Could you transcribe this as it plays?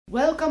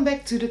Welcome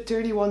back to the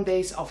 31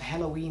 days of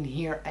Halloween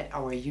here at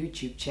our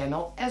YouTube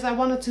channel. As I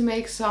wanted to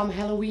make some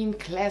Halloween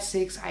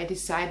classics, I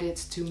decided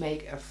to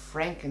make a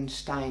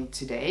Frankenstein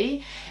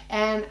today.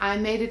 And I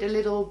made it a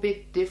little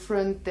bit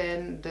different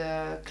than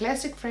the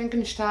classic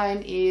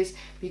Frankenstein is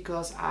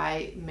because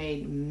I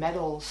made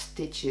metal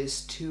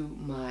stitches to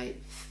my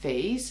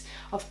face.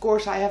 Of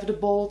course I have the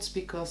bolts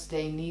because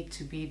they need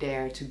to be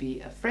there to be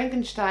a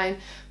Frankenstein,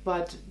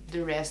 but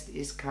the rest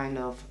is kind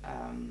of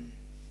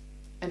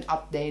an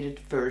updated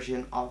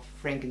version of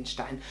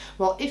Frankenstein.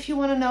 Well, if you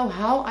want to know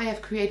how I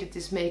have created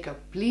this makeup,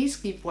 please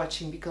keep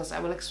watching because I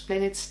will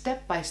explain it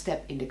step by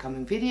step in the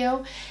coming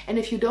video. And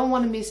if you don't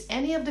want to miss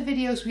any of the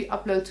videos we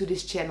upload to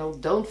this channel,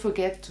 don't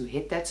forget to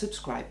hit that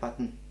subscribe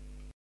button.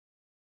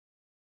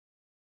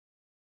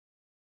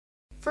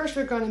 First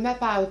we're going to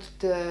map out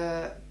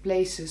the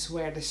places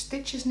where the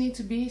stitches need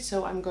to be,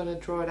 so I'm going to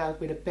draw it out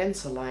with a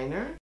pencil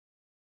liner.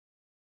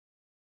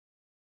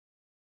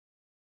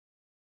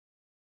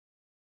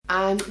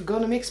 I'm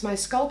gonna mix my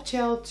sculpt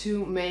gel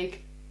to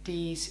make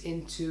these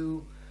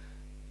into,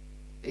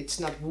 it's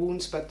not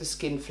wounds, but the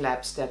skin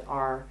flaps that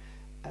are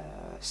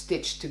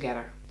stitched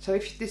together. So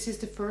if this is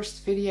the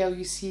first video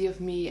you see of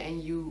me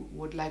and you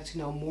would like to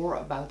know more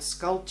about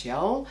sculpt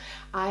gel,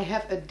 I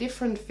have a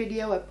different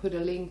video. I put a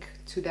link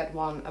to that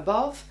one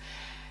above.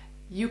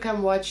 You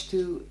can watch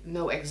to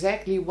know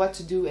exactly what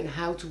to do and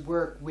how to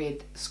work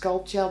with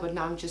sculpt gel, but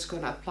now I'm just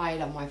gonna apply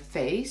it on my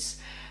face.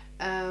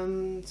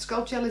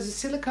 Sculpt gel is a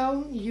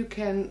silicone you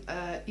can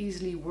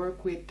easily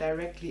work with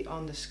directly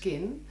on the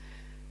skin,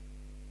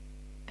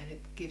 and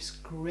it gives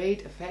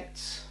great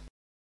effects.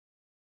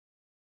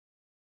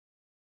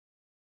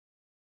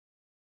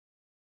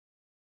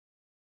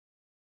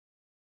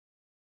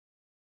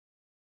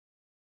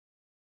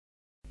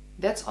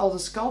 That's all the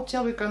sculpt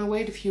gel. We're going to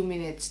wait a few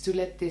minutes to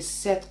let this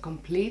set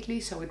completely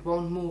so it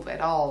won't move at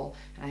all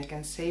and I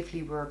can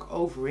safely work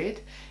over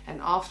it.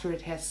 And after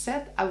it has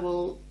set, I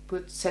will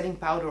put setting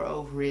powder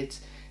over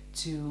it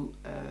to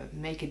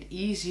make it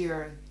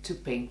easier to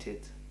paint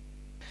it.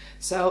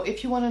 So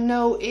if you want to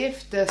know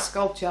if the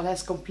sculpt gel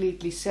has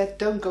completely set,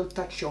 don't go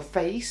touch your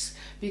face,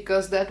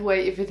 because that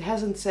way if it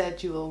hasn't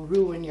set you will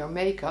ruin your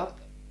makeup.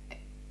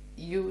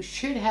 You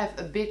should have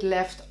a bit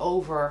left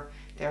over.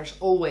 There's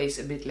always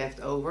a bit left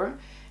over,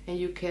 and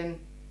you can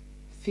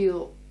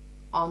feel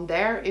on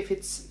there if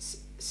it's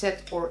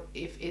set or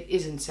if it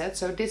isn't set.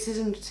 So this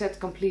isn't set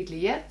completely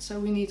yet, so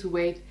we need to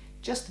wait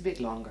just a bit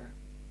longer.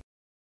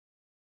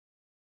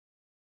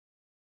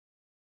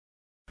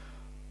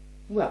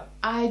 Well,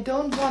 I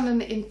don't want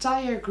an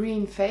entire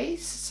green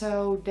face,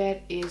 so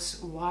that is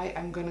why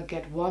I'm gonna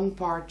get one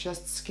part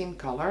just skin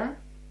color.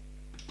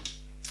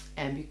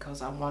 And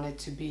because I want it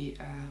to be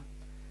a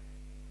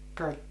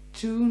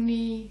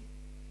cartoony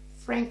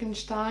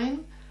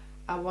Frankenstein,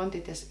 I want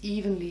it as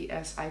evenly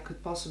as I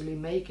could possibly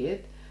make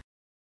it.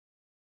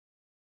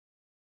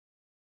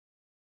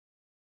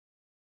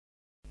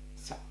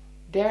 So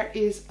there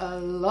is a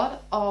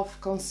lot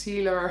of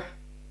concealer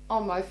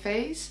on my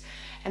face,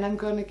 and I'm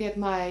going to get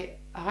my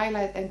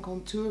highlight and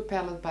contour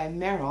palette by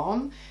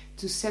Maron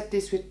to set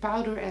this with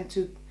powder and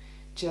to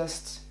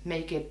just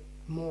make it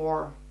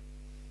more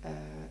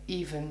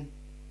even,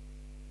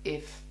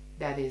 if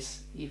that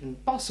is even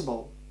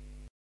possible.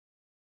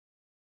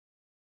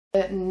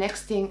 The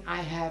next thing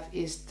I have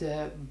is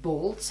the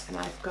bolts, and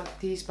I've got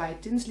these by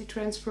Tinsley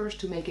Transfers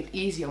to make it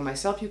easy on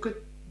myself. You could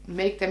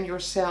make them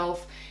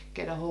yourself,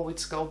 get a hole with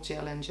sculpt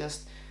gel and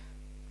just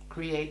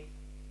create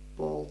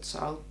bolts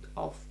out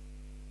of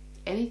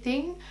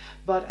anything.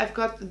 But I've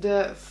got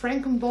the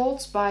Franken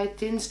bolts by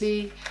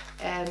Tinsley,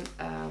 and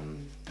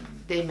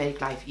they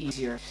make life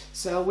easier.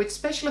 So with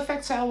special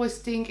effects I always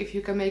think if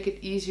you can make it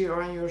easier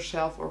on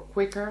yourself or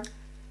quicker,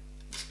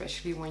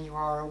 especially when you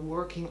are a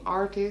working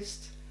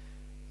artist,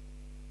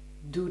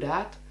 do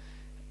that.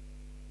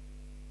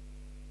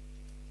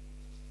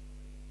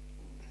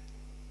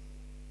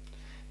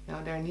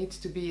 Now there needs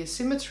to be a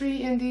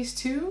symmetry in these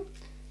two,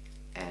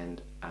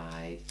 and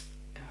I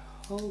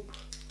hope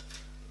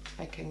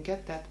I can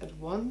get that at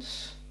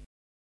once.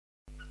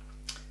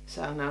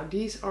 So now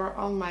these are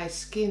on my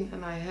skin,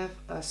 and I have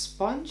a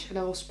sponge, and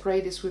I will spray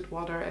this with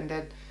water and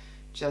then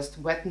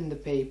just wetten the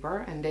paper,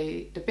 and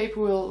the paper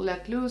will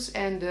let loose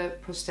and the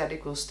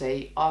prosthetic will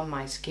stay on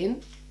my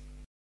skin.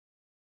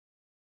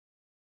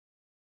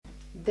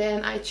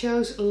 Then I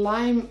chose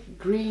Lime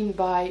Green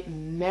by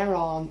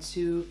Maron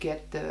to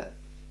get the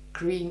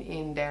green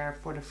in there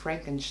for the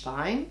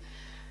Frankenstein.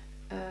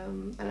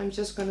 And I'm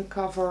just going to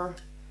cover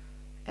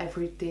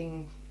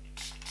everything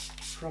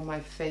from my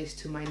face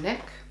to my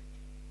neck,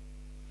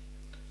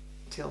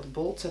 till the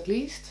bolts at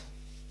least.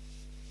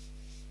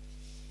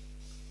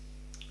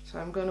 So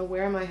I'm going to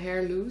wear my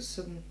hair loose,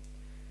 and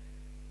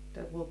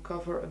that will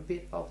cover a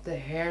bit of the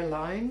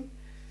hairline,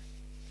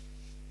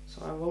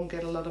 so I won't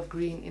get a lot of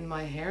green in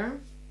my hair.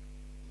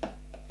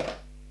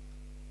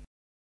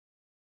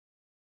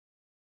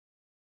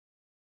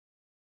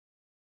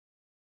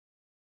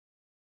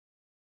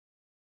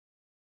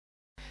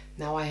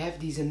 Now I have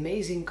these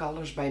amazing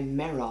colors by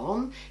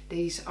Maron.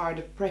 These are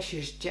the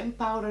precious gem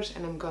powders,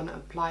 and I'm gonna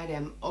apply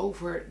them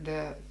over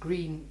the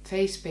green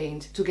face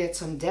paint to get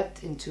some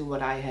depth into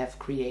what I have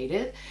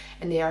created.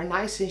 And they are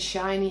nice and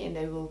shiny, and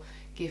they will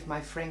give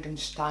my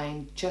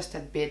Frankenstein just a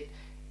bit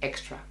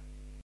extra.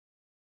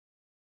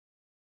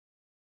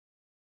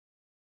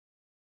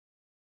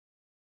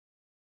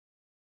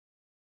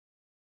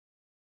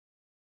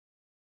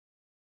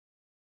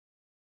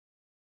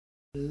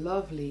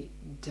 Lovely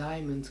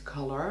diamond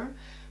color,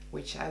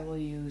 which I will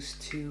use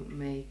to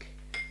make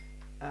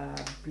a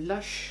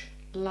blush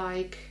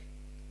like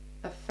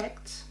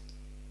effect.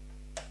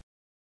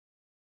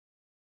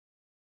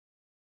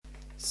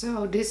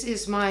 So this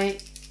is my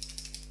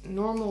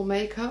normal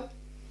makeup,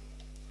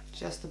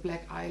 just a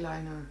black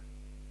eyeliner.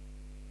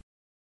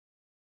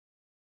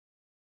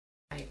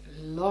 I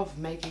love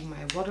making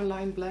my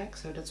waterline black,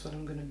 so that's what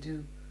I'm gonna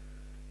do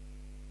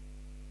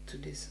to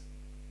this,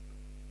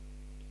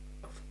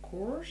 of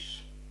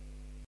course.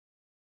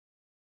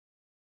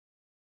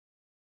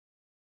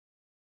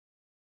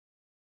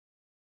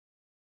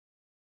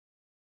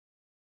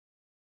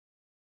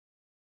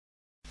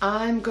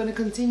 I'm gonna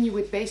continue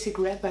with Basic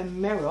Red by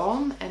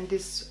Maron, and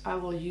this I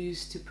will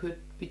use to put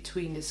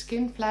between the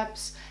skin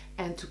flaps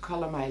and to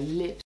color my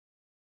lips.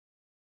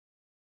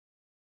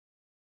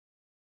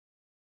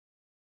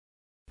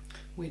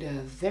 With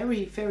a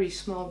very, very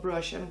small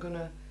brush, I'm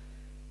gonna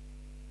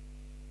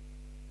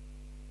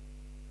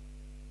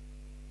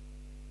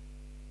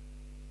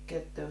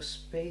get those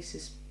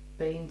spaces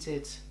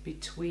painted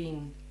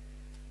between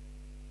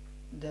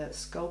the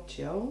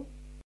sculpture.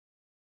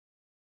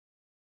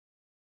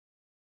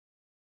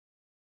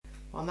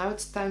 Well, now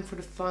it's time for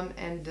the fun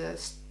and the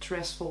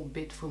stressful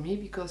bit for me,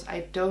 because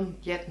I don't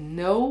yet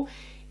know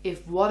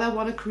if what I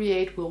want to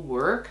create will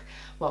work.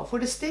 Well, for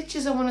the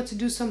stitches I wanted to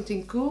do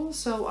something cool,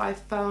 so I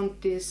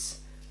found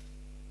this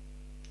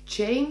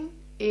chain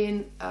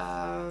in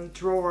a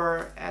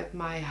drawer at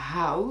my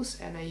house,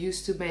 and I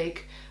used to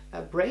make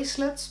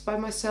bracelets by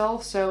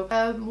myself. So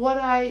what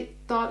I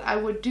thought I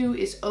would do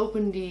is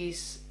open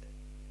these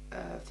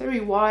very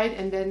wide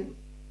and then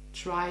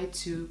try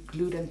to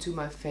glue them to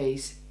my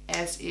face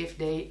as if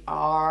they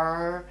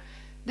are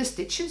the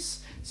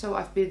stitches. So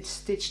I've been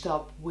stitched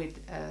up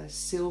with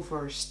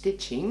silver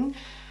stitching,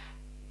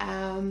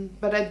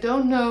 but I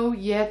don't know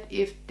yet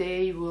if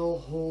they will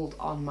hold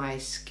on my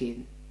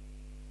skin.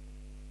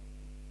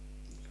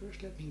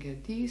 First let me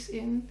get these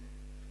in.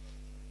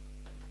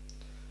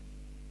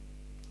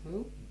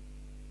 Oh.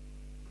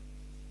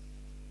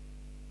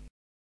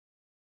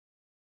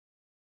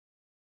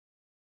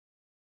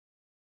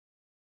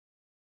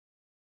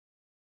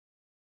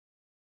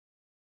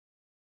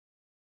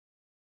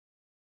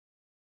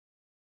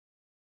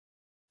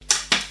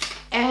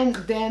 And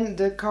then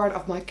the card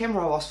of my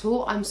camera was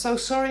full. I'm so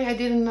sorry, I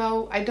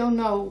don't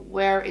know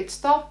where it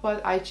stopped,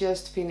 but I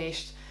just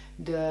finished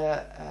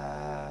the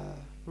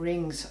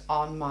rings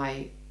on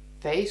my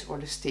face, or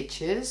the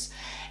stitches,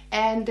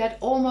 and that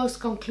almost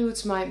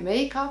concludes my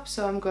makeup.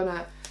 So I'm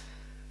gonna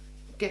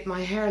get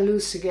my hair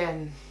loose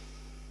again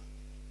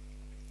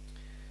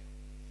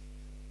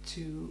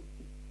to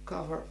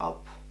cover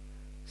up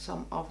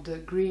some of the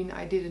green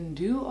I didn't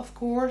do, of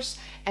course,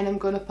 and I'm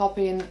gonna pop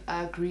in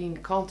a green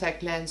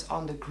contact lens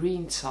on the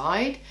green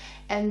side,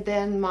 and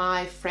then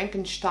my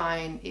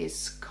Frankenstein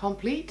is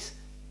complete.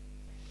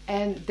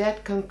 And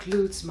that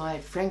concludes my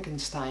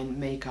Frankenstein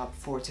makeup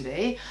for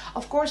today.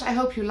 Of course, I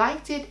hope you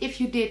liked it.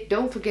 If you did,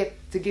 don't forget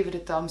to give it a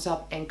thumbs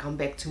up and come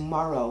back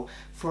tomorrow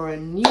for a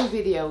new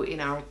video in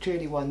our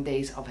 31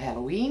 days of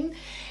Halloween.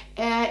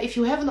 If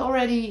you haven't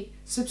already,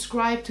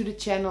 subscribe to the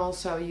channel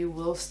so you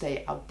will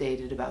stay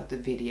updated about the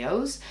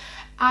videos.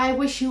 I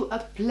wish you a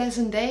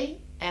pleasant day,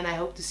 and I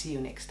hope to see you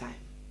next time.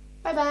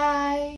 Bye bye!